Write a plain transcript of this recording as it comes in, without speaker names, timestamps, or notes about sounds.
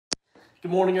Good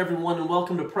morning, everyone, and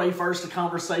welcome to Pray First, a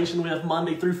conversation we have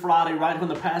Monday through Friday right on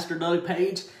the Pastor Doug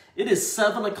page. It is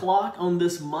 7 o'clock on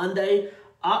this Monday,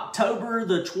 October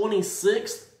the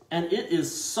 26th, and it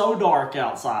is so dark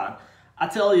outside. I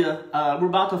tell you, we're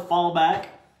about to fall back.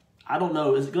 I don't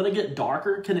know, is it going to get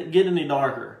darker? Can it get any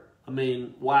darker? I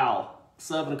mean, wow,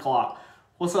 7 o'clock.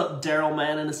 What's up, Daryl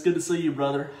Manning? It's good to see you,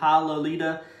 brother. Hi,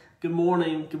 Lolita. Good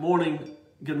morning. Good morning.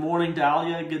 Good morning,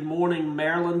 Dahlia. Good morning,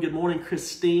 Marilyn. Good morning,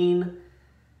 Christine.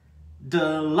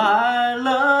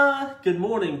 Delilah. Good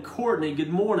morning, Courtney. Good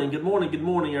morning. Good morning. Good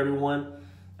morning, everyone.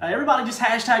 Everybody just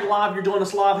hashtag live. You're joining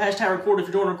us live. Hashtag record if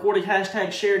you're doing recording.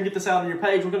 Hashtag share and get this out on your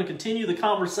page. We're going to continue the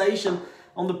conversation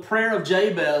on the prayer of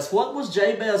Jabez. What was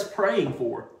Jabez praying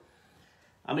for?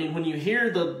 I mean, when you hear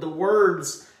the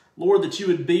words, Lord, that you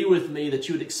would be with me, that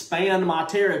you would expand my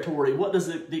territory. What does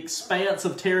the expanse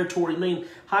of territory mean?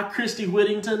 Hi, Christy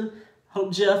Whittington.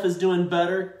 Hope Jeff is doing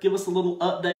better. Give us a little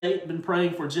update. Been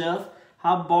praying for Jeff.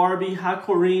 Hi, Barbie. Hi,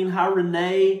 Corrine. Hi,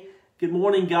 Renee. Good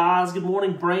morning, guys. Good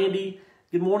morning, Brandy.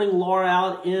 Good morning, Laura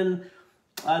out in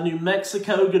New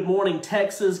Mexico. Good morning,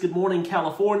 Texas. Good morning,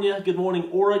 California. Good morning,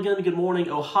 Oregon. Good morning,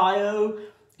 Ohio.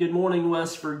 Good morning,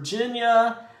 West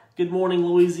Virginia. Good morning,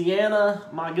 Louisiana.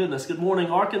 My goodness. Good morning,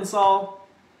 Arkansas.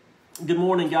 Good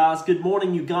morning, guys. Good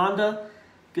morning, Uganda.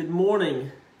 Good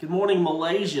morning. Good morning,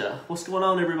 Malaysia. What's going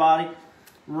on, everybody?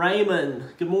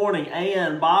 Raymond. Good morning.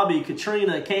 Ann, Bobby,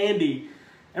 Katrina, Candy.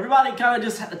 Everybody kind of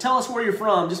just tell us where you're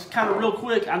from. Just kind of real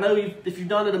quick. I know if you've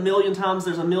done it a million times,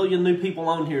 there's a million new people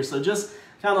on here. So just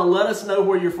kind of let us know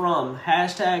where you're from.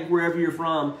 Hashtag wherever you're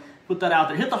from. Put that out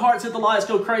there. Hit the hearts, hit the likes,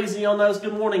 go crazy on those.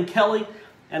 Good morning, Kelly.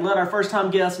 And let our first-time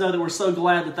guests know that we're so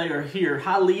glad that they are here.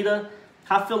 Hi, Lita.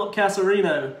 Hi, Philip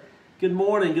Casarino. Good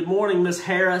morning. Good morning, Miss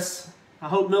Harris. I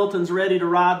hope Milton's ready to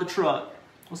ride the truck.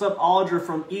 What's up, Audra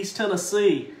from East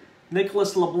Tennessee?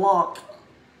 Nicholas LeBlanc.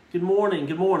 Good morning.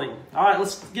 Good morning. All right,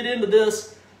 let's get into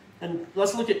this. And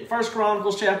let's look at 1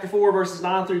 Chronicles chapter 4, verses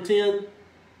 9 through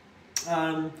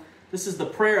 10. This is the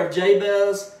prayer of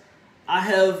Jabez. I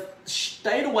have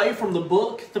stayed away from the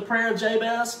book, The Prayer of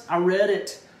Jabez. I read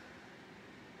it,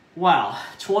 wow,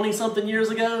 20-something years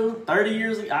ago, 30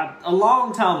 years ago, a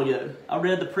long time ago, I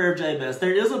read The Prayer of Jabez.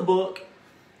 There is a book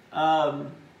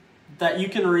that you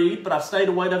can read, but I've stayed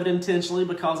away from it intentionally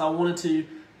because I wanted to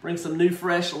bring some new,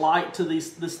 fresh light to these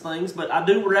things. But I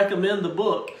do recommend the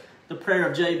book, The Prayer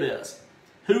of Jabez.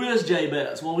 Who is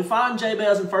Jabez? Well, we find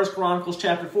Jabez in 1 Chronicles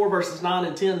chapter 4, verses 9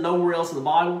 and 10, nowhere else in the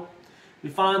Bible. We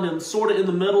find him sort of in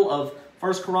the middle of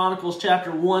 1 Chronicles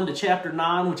chapter 1 to chapter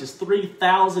 9, which is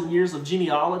 3,000 years of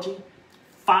genealogy,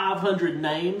 500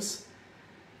 names.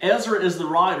 Ezra is the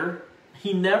writer.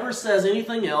 He never says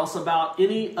anything else about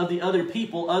any of the other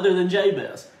people other than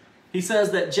Jabez. He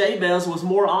says that Jabez was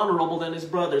more honorable than his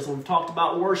brothers. And we've talked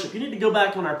about worship. You need to go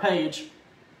back on our page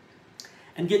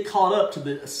and get caught up to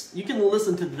this. You can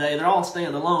listen to today. They're all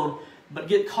standalone, but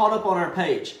get caught up on our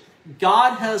page.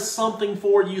 God has something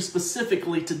for you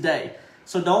specifically today.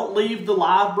 So don't leave the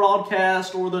live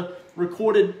broadcast or the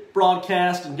recorded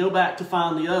broadcast and go back to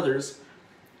find the others.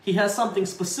 He has something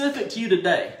specific to you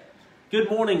today. Good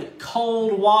morning,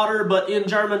 cold water, but in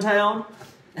Germantown.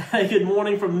 Good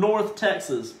morning from North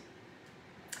Texas.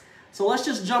 So let's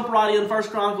just jump right in 1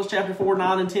 Chronicles chapter 4,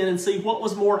 9 and 10 and see what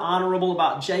was more honorable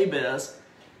about Jabez.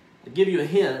 I'll give you a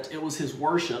hint. It was his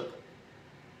worship.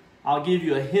 I'll give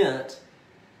you a hint.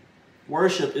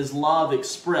 Worship is love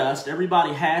expressed.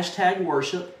 Everybody hashtag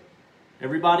worship.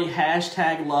 Everybody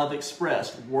hashtag love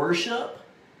expressed. Worship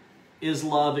is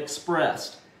love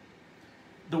expressed.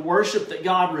 The worship that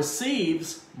God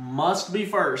receives must be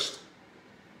first.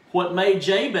 What made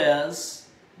Jabez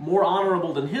more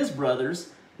honorable than his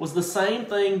brothers was the same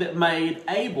thing that made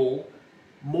Abel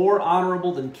more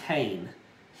honorable than Cain.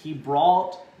 He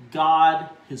brought God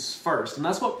his first. And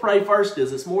that's what pray first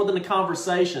is. It's more than a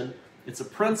conversation. It's a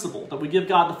principle that we give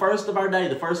God the first of our day,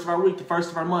 the first of our week, the first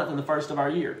of our month, and the first of our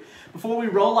year. Before we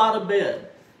roll out of bed,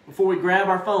 before we grab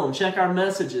our phone, check our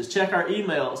messages, check our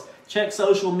emails, check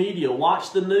social media,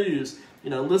 watch the news,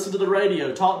 listen to the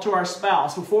radio, talk to our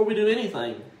spouse. Before we do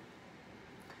anything,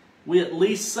 we at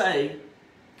least say,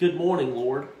 good morning,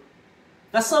 Lord.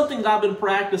 That's something that I've been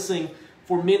practicing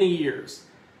for many years.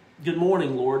 Good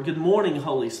morning, Lord. Good morning,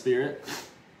 Holy Spirit.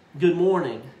 Good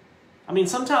morning. I mean,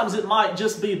 sometimes it might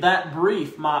just be that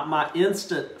brief, my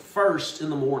instant first in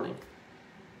the morning.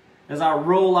 As I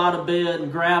roll out of bed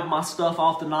and grab my stuff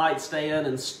off the nightstand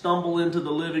and stumble into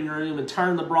the living room and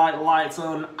turn the bright lights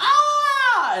on,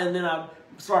 and then I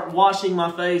start washing my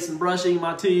face and brushing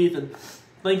my teeth and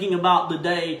thinking about the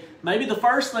day. Maybe the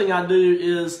first thing I do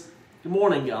is, good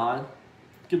morning, God.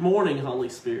 Good morning, Holy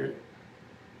Spirit.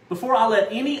 before I let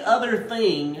any other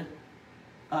thing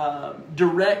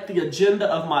direct the agenda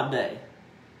of my day.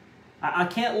 I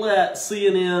can't let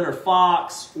CNN or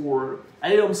Fox or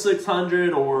AM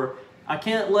 600, or I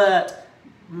can't let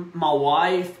my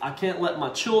wife, I can't let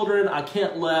my children, I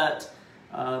can't let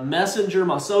Messenger,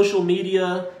 my social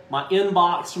media, my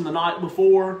inbox from the night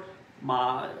before,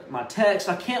 my text,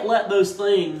 I can't let those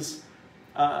things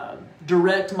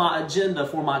direct my agenda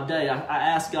for my day. I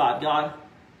ask God,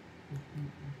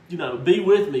 be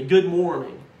with me, good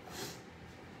morning.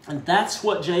 And that's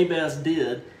what Jabez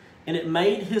did, and it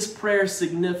made his prayer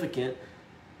significant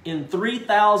in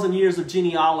 3,000 years of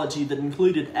genealogy that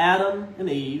included Adam and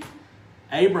Eve,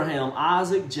 Abraham,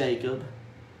 Isaac, Jacob,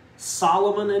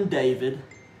 Solomon, and David.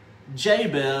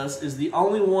 Jabez is the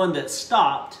only one that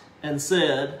stopped and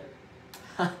said,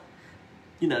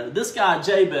 this guy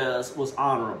Jabez was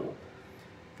honorable.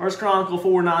 1 Chronicles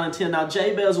 4, 9, and 10. Now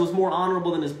Jabez was more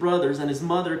honorable than his brothers, and his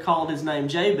mother called his name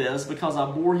Jabez because I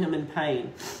bore him in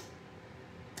pain.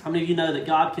 How many of you know that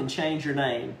God can change your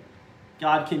name?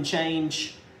 God can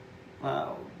change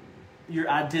your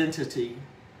identity.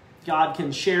 God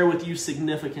can share with you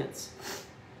significance.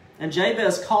 And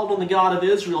Jabez called on the God of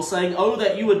Israel, saying, "Oh,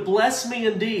 that you would bless me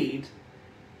indeed."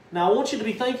 Now I want you to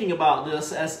be thinking about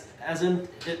this as it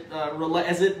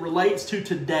relates to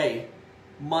today,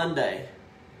 Monday,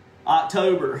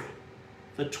 October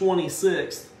the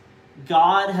 26th.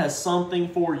 God has something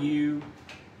for you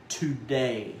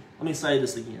today. Let me say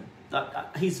this again.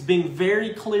 He's being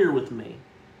very clear with me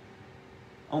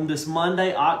on this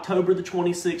Monday, October the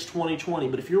 26th, 2020.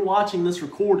 But if you're watching this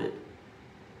recorded,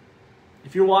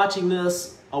 if you're watching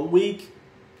this a week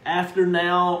after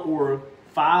now, or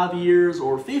 5 years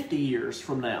or 50 years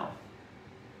from now,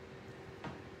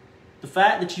 the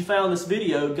fact that you found this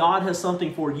video, God has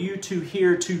something for you to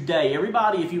hear today.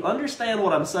 Everybody, if you understand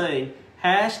what I'm saying,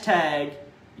 hashtag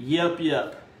yep,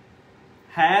 yep.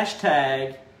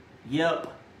 Hashtag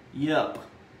yep, yep.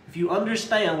 If you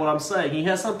understand what I'm saying, He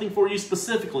has something for you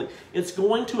specifically. It's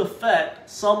going to affect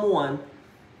someone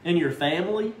in your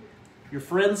family, your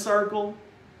friend circle,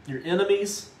 your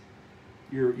enemies,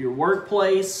 your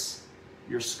workplace,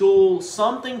 your school.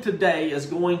 Something today is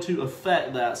going to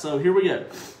affect that. So here we go.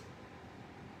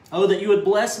 Oh, that you would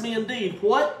bless me indeed.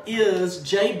 What is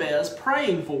Jabez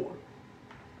praying for?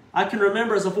 I can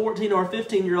remember as a 14 or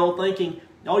 15-year-old thinking,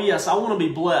 oh yes, I want to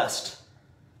be blessed.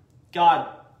 God,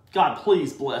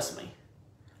 please bless me.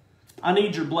 I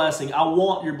need your blessing. I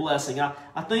want your blessing.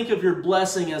 I think of your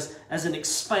blessing as an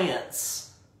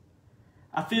expanse.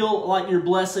 I feel like your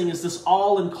blessing is this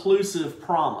all-inclusive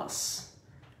promise.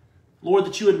 Lord,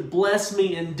 that you would bless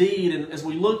me indeed. And as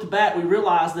we looked back, we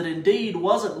realized that indeed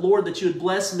wasn't, Lord, that you would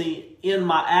bless me in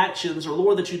my actions, or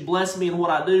Lord, that you'd bless me in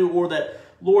what I do, or that,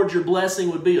 Lord, your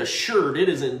blessing would be assured. It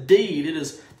is indeed. It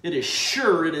is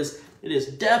sure. It is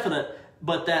definite.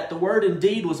 But that the word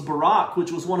indeed was barak,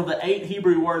 which was one of the 8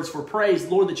 Hebrew words for praise.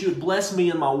 Lord, that you would bless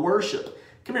me in my worship.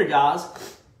 Come here, guys.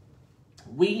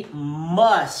 We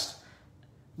must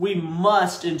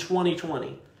in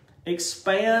 2020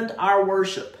 expand our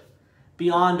worship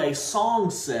beyond a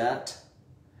song set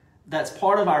that's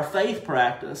part of our faith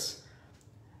practice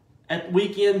at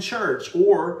weekend church,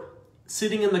 or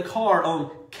sitting in the car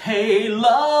on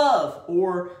K-Love,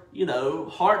 or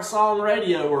Heart Song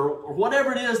Radio, or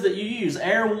whatever it is that you use,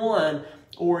 Air One,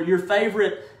 or your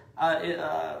favorite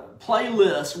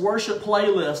playlist, worship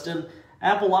playlist in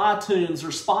Apple iTunes or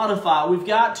Spotify. We've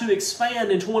got to expand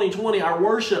in 2020 our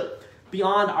worship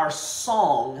beyond our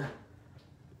song.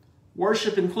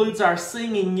 Worship includes our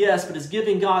singing, yes, but it's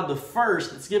giving God the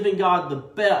first. It's giving God the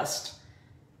best.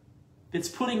 It's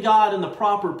putting God in the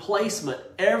proper placement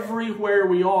everywhere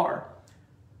we are.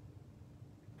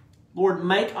 Lord,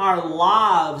 make our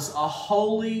lives a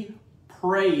holy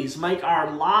praise. Make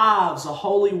our lives a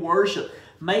holy worship.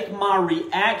 Make my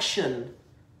reaction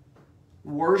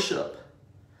worship.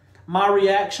 My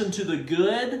reaction to the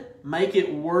good, make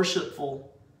it worshipful.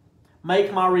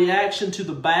 Make my reaction to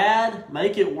the bad,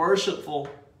 make it worshipful.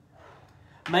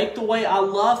 Make the way I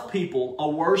love people a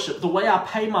worship. The way I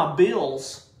pay my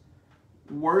bills,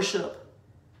 worship.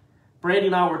 Brandy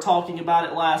and I were talking about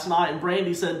it last night, and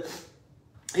Brandy said,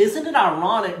 isn't it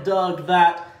ironic, Doug,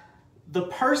 that the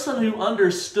person who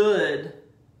understood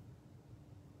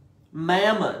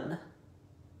mammon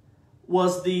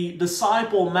was the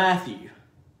disciple Matthew?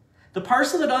 The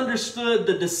person that understood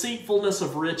the deceitfulness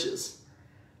of riches.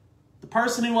 The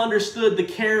person who understood the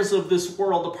cares of this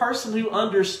world. The person who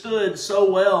understood so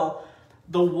well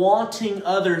the wanting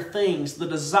other things, the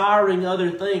desiring other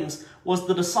things, was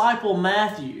the disciple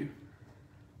Matthew,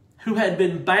 who had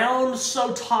been bound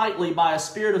so tightly by a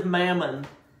spirit of mammon.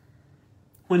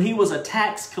 when he was a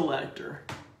tax collector.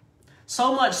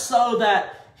 So much so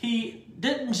that he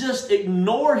didn't just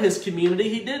ignore his community.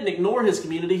 He didn't ignore his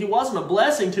community. He wasn't a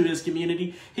blessing to his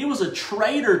community. He was a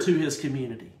traitor to his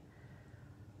community.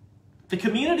 The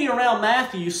community around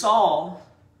Matthew saw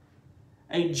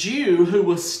a Jew who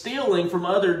was stealing from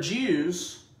other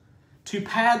Jews to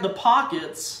pad the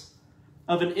pockets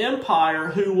of an empire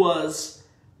who was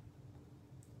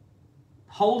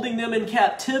holding them in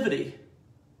captivity,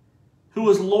 who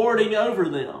was lording over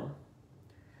them.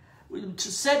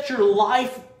 To set your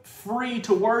life free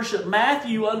to worship.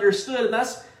 Matthew understood, and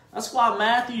that's why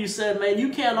Matthew said, man, you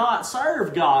cannot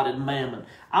serve God and mammon.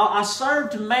 I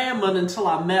served mammon until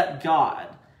I met God.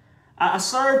 I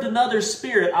served another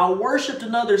spirit. I worshiped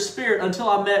another spirit until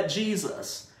I met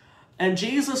Jesus. And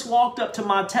Jesus walked up to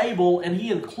my table and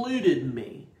he included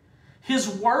me. His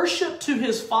worship to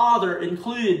his Father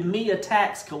included me, a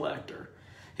tax collector.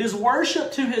 His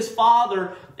worship to his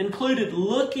Father included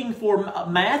looking for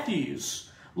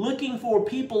Matthews, looking for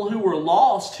people who were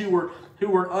lost, who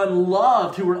were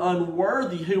unloved, who were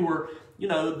unworthy, who were,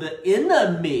 the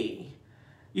enemy.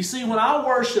 You see, when I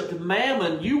worshiped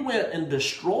mammon, you went and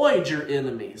destroyed your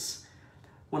enemies.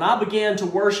 When I began to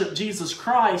worship Jesus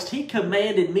Christ, he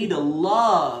commanded me to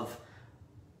love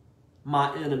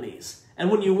my enemies.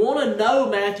 And when you want to know,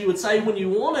 Matthew would say, when you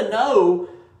want to know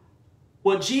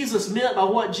what Jesus meant by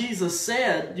what Jesus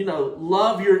said,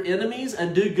 love your enemies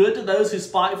and do good to those who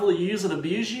spitefully use and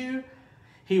abuse you,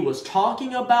 he was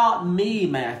talking about me,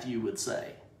 Matthew would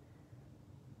say.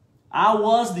 I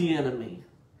was the enemy.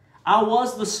 I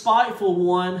was the spiteful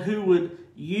one who would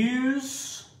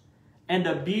use and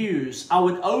abuse. I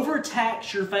would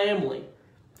overtax your family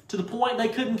to the point they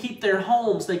couldn't keep their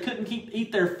homes, they couldn't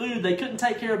eat their food, they couldn't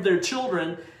take care of their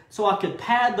children, so I could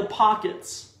pad the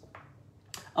pockets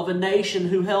of a nation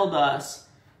who held us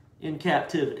in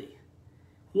captivity.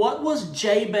 What was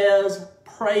Jabez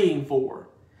praying for?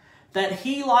 That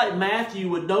he, like Matthew,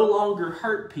 would no longer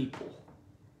hurt people.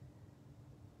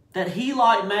 That he,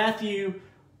 like Matthew,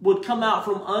 would come out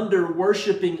from under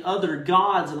worshiping other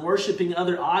gods and worshiping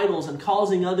other idols and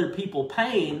causing other people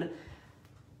pain,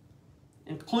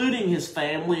 including his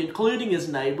family, including his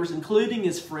neighbors, including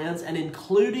his friends, and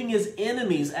including his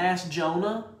enemies. Asked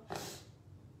Jonah.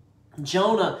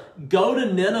 Jonah, go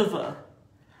to Nineveh.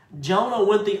 Jonah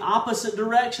went the opposite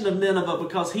direction of Nineveh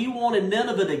because he wanted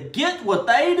Nineveh to get what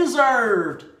they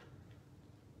deserved.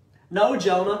 No,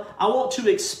 Jonah, I want to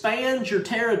expand your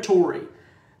territory.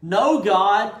 No,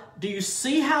 God, do you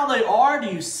see how they are?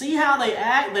 Do you see how they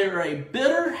act? They're a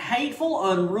bitter, hateful,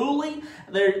 unruly.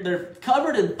 They're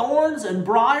covered in thorns and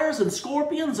briars and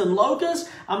scorpions and locusts.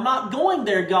 I'm not going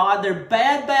there, God. They're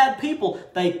bad, bad people.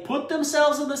 They put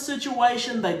themselves in this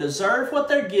situation. They deserve what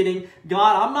they're getting.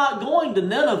 God, I'm not going to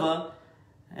Nineveh.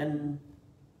 And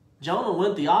Jonah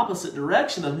went the opposite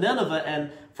direction of Nineveh. And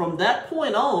from that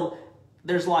point on,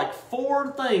 there's like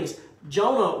 4 things.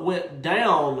 Jonah went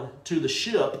down to the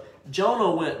ship.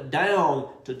 Jonah went down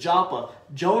to Joppa.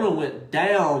 Jonah went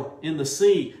down in the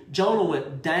sea. Jonah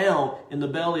went down in the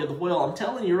belly of the whale. I'm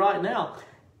telling you right now,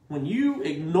 when you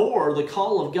ignore the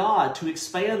call of God to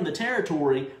expand the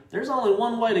territory, there's only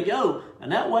one way to go,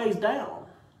 and that way's down.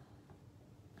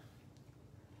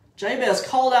 Jabez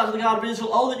called out to the God of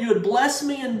Israel, oh, that you would bless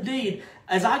me indeed.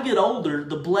 As I get older,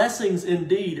 the blessings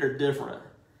indeed are different.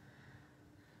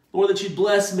 Lord, that you'd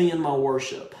bless me in my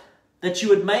worship. That you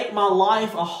would make my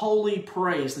life a holy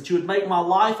praise. That you would make my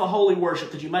life a holy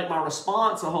worship. That you make my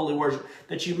response a holy worship.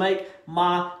 That you make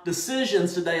my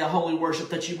decisions today a holy worship.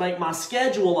 That you make my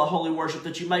schedule a holy worship.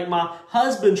 That you make my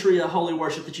husbandry a holy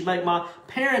worship. That you make my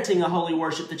parenting a holy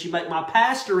worship. That you make my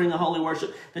pastoring a holy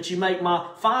worship. That you make my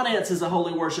finances a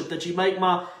holy worship. That you make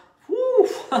my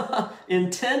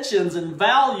intentions and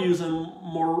values and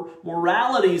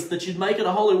moralities, that you'd make it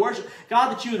a holy worship. God,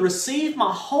 that you would receive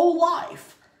my whole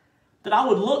life. That I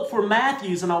would look for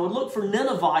Matthews and I would look for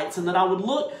Ninevites and that I would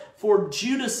look for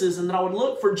Judases and that I would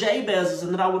look for Jabezes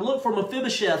and that I would look for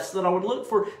Mephibosheths, that I would look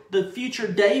for the future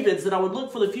Davids, that I would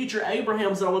look for the future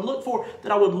Abrahams, that I would look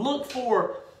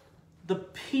for the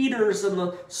Peters and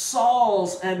the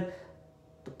Sauls and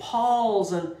the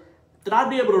Pauls, and that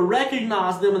I'd be able to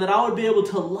recognize them and that I would be able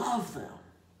to love them.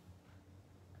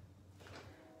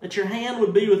 That your hand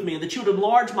would be with me and that you would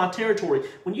enlarge my territory.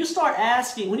 When you start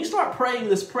praying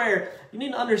this prayer, you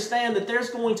need to understand that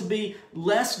there's going to be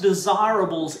less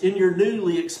desirables in your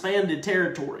newly expanded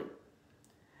territory.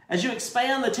 As you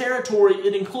expand the territory,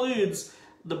 it includes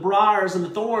the briars and the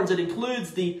thorns. It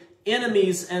includes the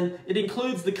enemies, and it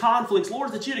includes the conflicts.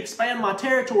 Lord, that you'd expand my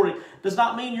territory does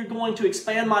not mean you're going to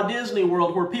expand my Disney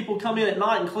World where people come in at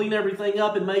night and clean everything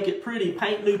up and make it pretty,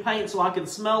 paint new paint so I can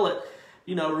smell it,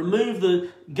 remove the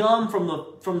gum from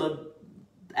the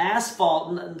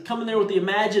asphalt and come in there with the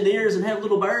Imagineers and have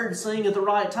little birds sing at the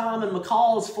right time and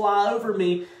macaws fly over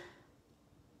me.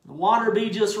 The water be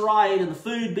just right and the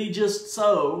food be just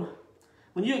so.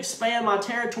 When you expand my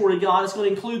territory, God, it's going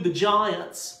to include the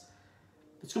giants.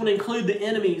 It's going to include the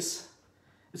enemies.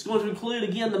 It's going to include,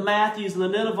 again, the Matthews and the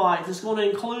Ninevites. It's going to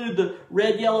include the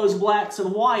red, yellows, blacks,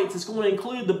 and whites. It's going to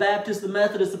include the Baptists, the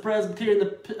Methodists, the Presbyterian,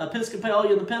 the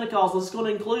Episcopalian, the Pentecostals. It's going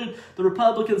to include the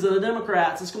Republicans and the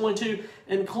Democrats. It's going to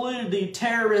include the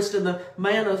terrorist and the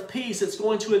man of peace. It's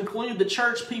going to include the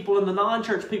church people and the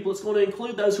non-church people. It's going to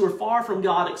include those who are far from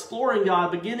God, exploring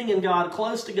God, beginning in God,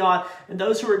 close to God, and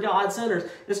those who are God-centered.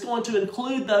 It's going to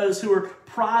include those who are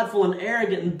prideful and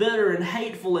arrogant and bitter and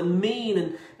hateful and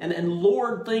mean and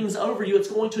lord things over you. It's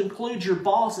going to include your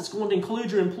boss. It's going to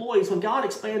include your employees. When God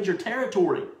expands your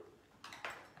territory,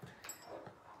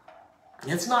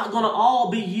 it's not going to all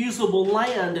be usable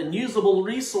land and usable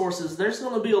resources. There's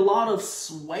going to be a lot of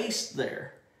waste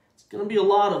there. It's going to be a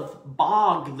lot of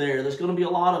bog there. There's going to be a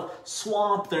lot of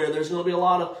swamp there. There's going to be a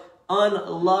lot of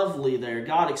unlovely there.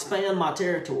 God, expand my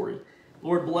territory.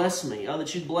 Lord, bless me. Oh,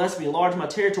 that you'd bless me, enlarge my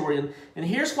territory. And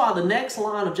here's why the next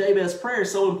line of Jabez's prayer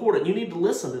is so important. You need to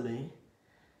listen to me.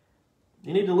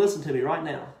 You need to listen to me right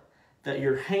now. That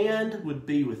your hand would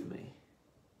be with me.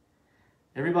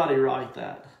 Everybody write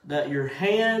that. That your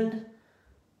hand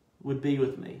would be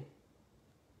with me.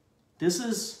 This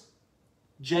is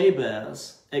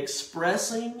Jabez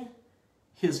expressing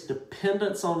his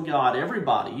dependence on God.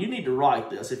 Everybody, you need to write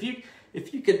this.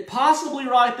 If you could possibly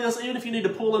write this, even if you need to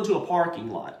pull into a parking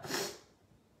lot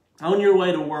on your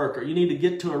way to work, or you need to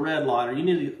get to a red light,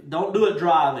 or don't do it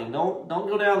driving. Don't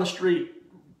go down the street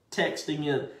texting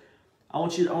in. I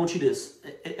want you to,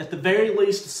 at the very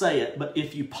least, say it. But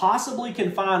if you possibly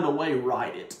can find a way,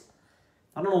 write it.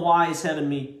 I don't know why he's having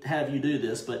me have you do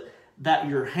this, but that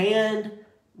your hand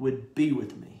would be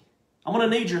with me. I'm going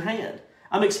to need your hand.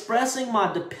 I'm expressing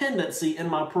my dependency in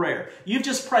my prayer. You've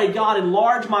just prayed, God,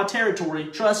 enlarge my territory.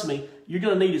 Trust me, you're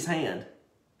going to need his hand.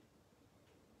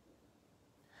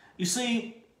 You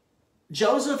see,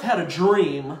 Joseph had a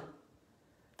dream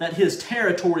that his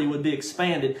territory would be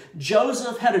expanded.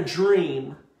 Joseph had a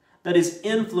dream that his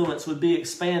influence would be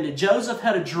expanded. Joseph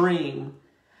had a dream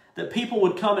that people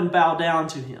would come and bow down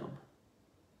to him,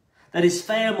 that his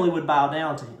family would bow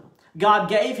down to him. God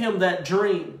gave him that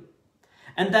dream.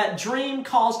 And that dream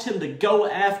caused him to go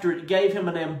after it. It gave him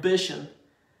an ambition.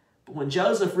 But when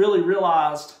Joseph really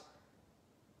realized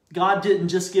God didn't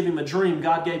just give him a dream,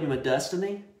 God gave him a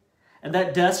destiny. And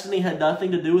that destiny had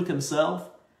nothing to do with himself.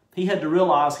 He had to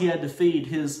realize he had to feed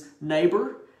his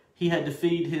neighbor. He had to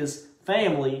feed his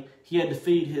family. He had to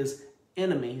feed his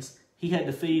enemies. He had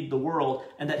to feed the world.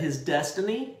 And that his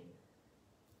destiny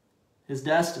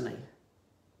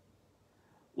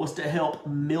was to help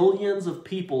millions of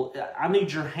people. I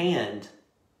need your hand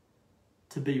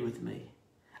to be with me.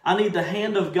 I need the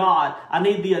hand of God. I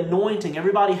need the anointing.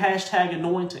 Everybody hashtag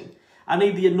anointing. I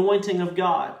need the anointing of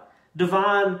God.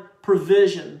 Divine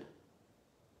provision.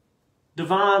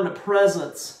 Divine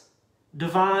presence.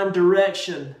 Divine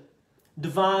direction.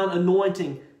 Divine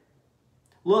anointing.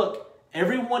 Look,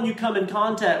 everyone you come in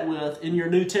contact with in your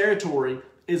new territory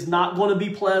is not going to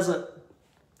be pleasant.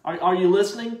 Are you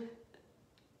listening?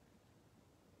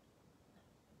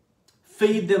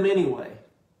 Feed them anyway.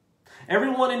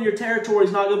 Everyone in your territory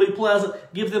is not going to be pleasant.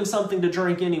 Give them something to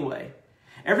drink anyway.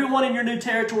 Everyone in your new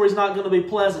territory is not going to be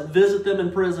pleasant. Visit them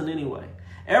in prison anyway.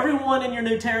 Everyone in your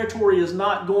new territory is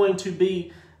not going to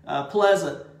be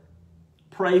pleasant.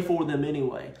 Pray for them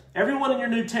anyway. Everyone in your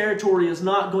new territory is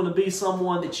not going to be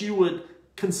someone that you would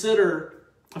consider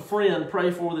a friend. Pray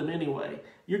for them anyway.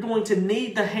 You're going to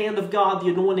need the hand of God, the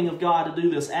anointing of God to do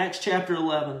this. Acts chapter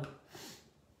 11.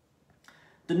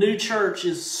 The new church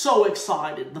is so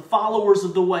excited. The followers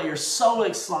of the way are so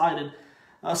excited.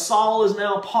 Saul is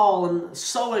now Paul and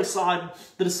so excited.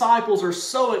 The disciples are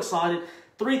so excited.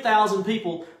 3,000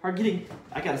 people are getting...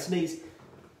 I got to sneeze.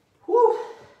 Whew.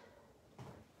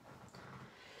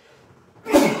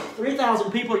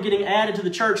 3,000 people are getting added to the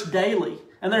church daily.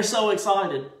 And they're so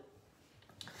excited.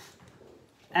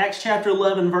 Acts chapter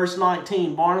 11, verse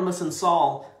 19. Barnabas and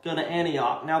Saul go to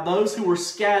Antioch. Now those who were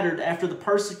scattered after the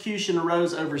persecution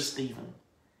arose over Stephen.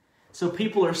 So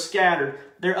people are scattered.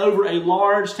 They're over a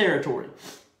large territory.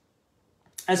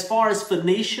 As far as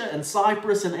Phoenicia and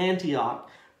Cyprus and Antioch,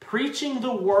 preaching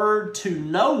the word to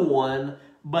no one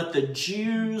but the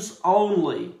Jews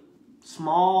only.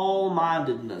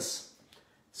 Small-mindedness,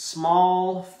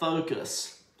 small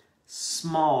focus,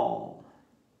 small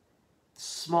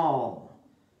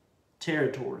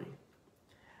territory.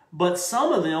 But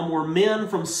some of them were men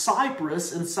from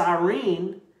Cyprus and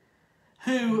Cyrene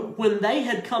who, when they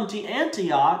had come to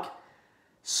Antioch,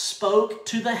 spoke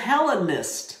to the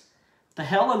Hellenists. The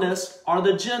Hellenists are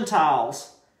the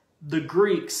Gentiles, the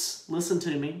Greeks. Listen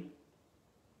to me.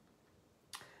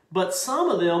 But some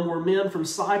of them were men from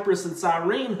Cyprus and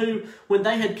Cyrene who, when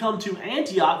they had come to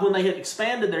Antioch, when they had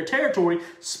expanded their territory,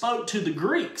 spoke to the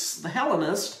Greeks, the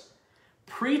Hellenists,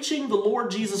 preaching the Lord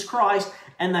Jesus Christ,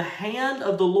 and the hand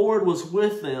of the Lord was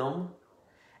with them,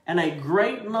 and a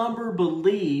great number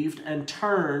believed and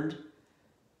turned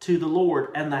to the Lord.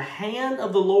 And the hand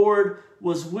of the Lord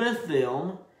was with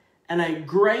them, and a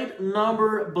great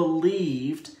number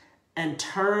believed and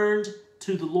turned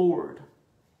to the Lord.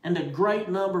 And a great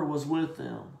number was with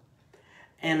them.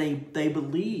 And they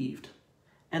believed,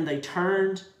 and they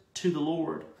turned to the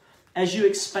Lord. As you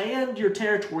expand your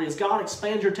territory, as God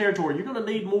expands your territory, you're going to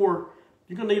need more.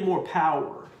 You're going to need more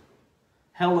power.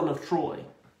 Helen of Troy,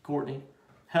 Courtney.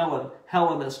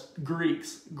 Hellenist, Greek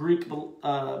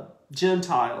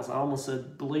Gentiles. I almost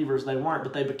said believers. They weren't,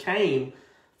 but they became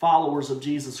followers of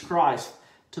Jesus Christ.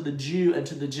 To the Jew and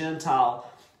to the Gentile,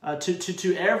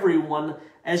 to everyone.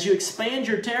 As you expand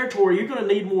your territory, you're going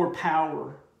to need more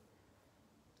power.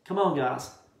 Come on, guys.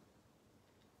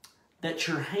 That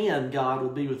your hand, God, will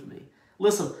be with me.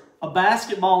 Listen, a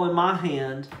basketball in my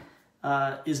hand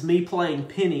is me playing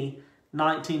penny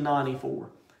 1994.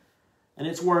 And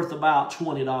it's worth about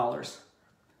 $20.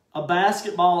 A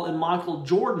basketball in Michael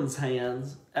Jordan's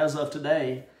hands, as of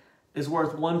today, is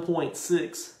worth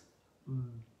 $1.6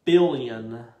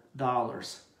 billion.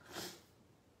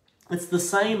 It's the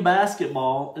same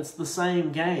basketball, it's the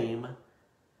same game,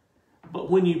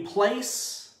 but when you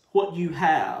place what you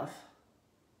have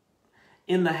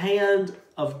in the hand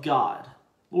of God,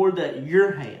 Lord, that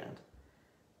your hand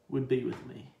would be with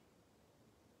me.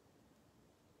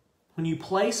 When you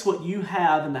place what you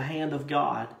have in the hand of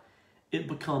God, it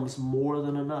becomes more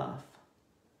than enough.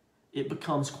 It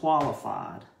becomes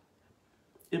qualified.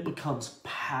 It becomes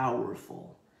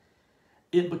powerful.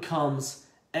 It becomes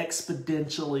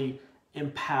exponentially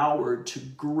empowered to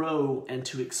grow and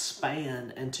to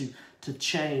expand and to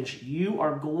change. You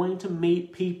are going to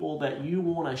meet people that you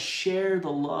want to share the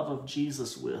love of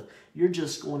Jesus with. You're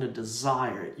just going to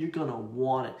desire it. You're going to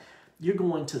want it. You're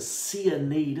going to see a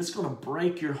need. It's going to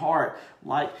break your heart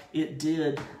like it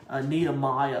did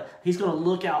Nehemiah. He's going to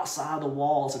look outside the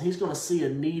walls and he's going to see a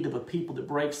need of a people that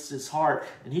breaks his heart.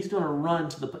 And he's going to run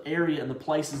to the area and the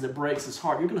places that breaks his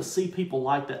heart. You're going to see people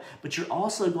like that. But you're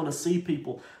also going to see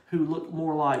people who look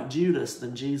more like Judas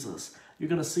than Jesus. You're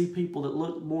going to see people that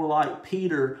look more like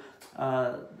Peter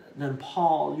than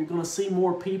Paul. You're going to see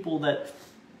more people that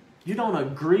you don't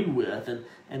agree with,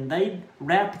 and they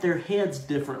wrap their heads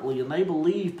differently, and they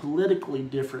believe politically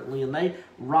differently, and they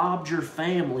robbed your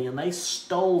family, and they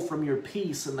stole from your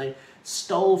peace, and they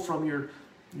stole from your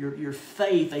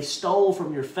faith, they stole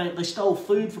from your faith, they stole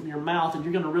food from your mouth, and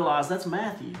you're going to realize that's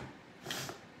Matthew.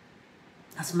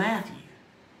 That's Matthew.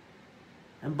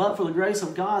 And but for the grace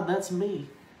of God, that's me.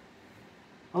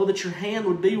 Oh, that your hand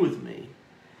would be with me.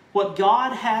 What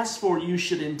God has for you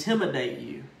should intimidate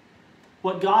you.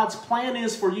 What God's plan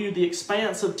is for you, the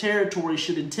expansive territory,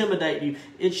 should intimidate you.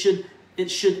 It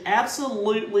should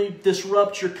absolutely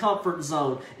disrupt your comfort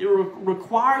zone. It will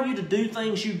require you to do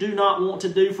things you do not want to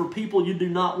do for people you do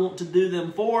not want to do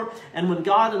them for. And when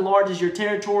God enlarges your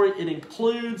territory, it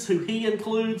includes who He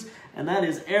includes, and that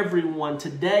is everyone.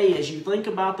 Today, as you think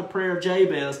about the prayer of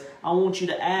Jabez, I want you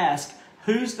to ask,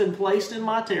 who's been placed in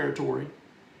my territory?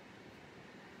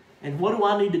 And what do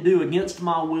I need to do against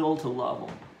my will to love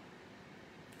them?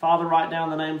 Father, right now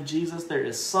in the name of Jesus, there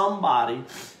is somebody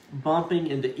bumping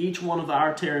into each one of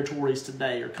our territories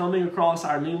today or coming across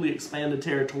our newly expanded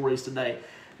territories today.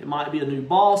 It might be a new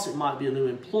boss. It might be a new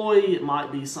employee. It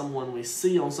might be someone we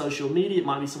see on social media. It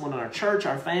might be someone in our church,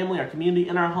 our family, our community,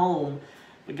 in our home.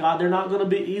 But God, they're not going to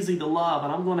be easy to love,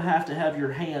 and I'm going to have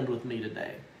your hand with me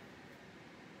today.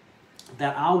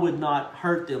 That I would not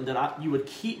hurt them, that you would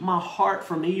keep my heart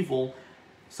from evil,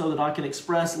 so that I can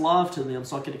express love to them,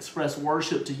 so I can express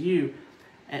worship to you,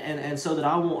 and so that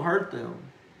I won't hurt them.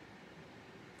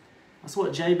 That's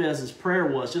what Jabez's prayer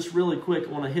was. Just really quick,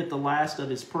 I want to hit the last of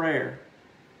his prayer.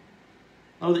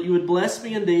 Oh, that you would bless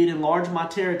me indeed, enlarge my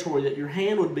territory, that your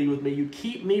hand would be with me. You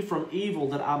keep me from evil,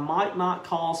 that I might not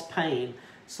cause pain.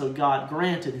 So God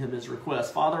granted him his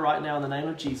request. Father, right now in the name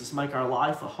of Jesus, make our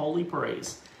life a holy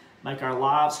praise. Make our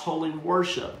lives holy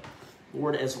worship.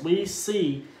 Lord, as we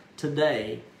see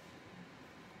today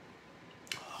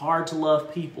hard to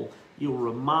love people, you'll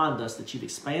remind us that you've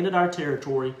expanded our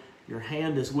territory, your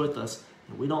hand is with us,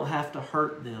 and we don't have to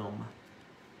hurt them.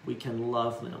 We can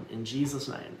love them. In Jesus'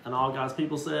 name. And all God's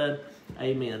people said,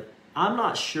 amen. I'm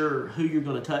not sure who you're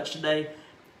going to touch today.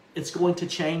 It's going to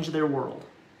change their world.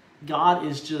 God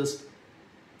is just,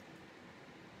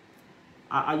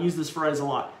 I use this phrase a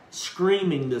lot,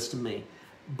 screaming this to me.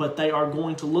 But they are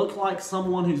going to look like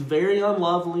someone who's very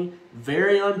unlovely,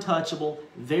 very untouchable,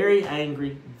 very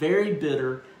angry, very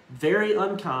bitter, very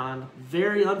unkind,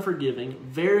 very unforgiving,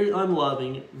 very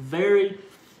unloving, very,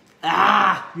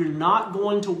 you're not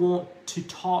going to want to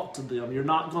talk to them. You're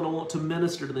not going to want to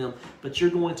minister to them, but you're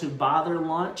going to buy their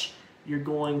lunch. You're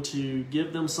going to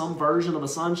give them some version of a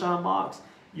sunshine box.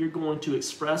 You're going to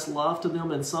express love to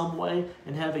them in some way.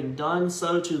 And having done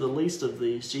so to the least of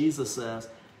these, Jesus says,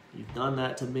 you've done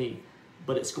that to me.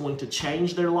 But it's going to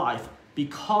change their life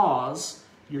because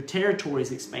your territory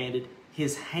is expanded.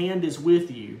 His hand is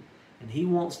with you, and he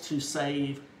wants to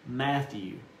save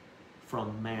Matthew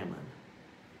from mammon.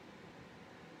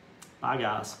 Bye,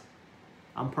 guys.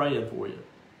 I'm praying for you.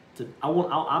 I'm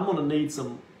going to need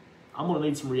some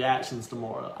reactions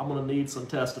tomorrow. I'm going to need some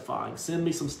testifying. Send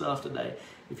me some stuff today.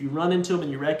 If you run into them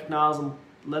and you recognize them,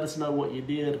 let us know what you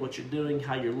did, what you're doing,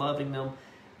 how you're loving them.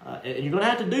 And you're going to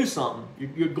have to do something.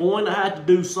 You're going to have to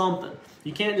do something.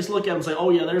 You can't just look at them and say, oh,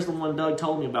 yeah, there's the one Doug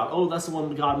told me about. Oh, that's the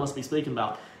one God must be speaking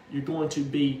about. You're going to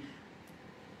be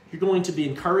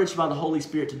encouraged by the Holy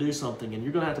Spirit to do something, and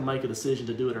you're going to have to make a decision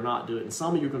to do it or not do it. And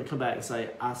some of you are going to come back and say,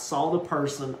 I saw the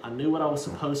person, I knew what I was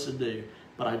supposed to do,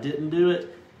 but I didn't do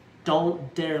it.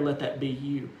 Don't dare let that be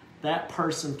you. That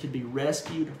person could be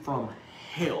rescued from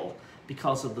hell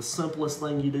because of the simplest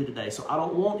thing you do today. So I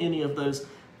don't want any of those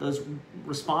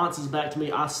responses back to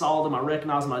me. I saw them, I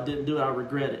recognized them, I didn't do it, I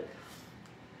regret it.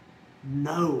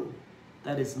 No,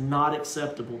 that is not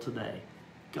acceptable today.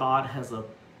 God has a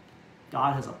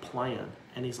plan,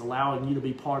 and he's allowing you to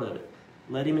be part of it.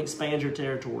 Let him expand your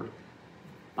territory.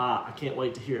 Bye. I can't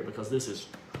wait to hear it because this is...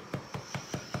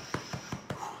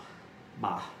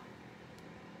 Bye.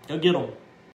 Go get them.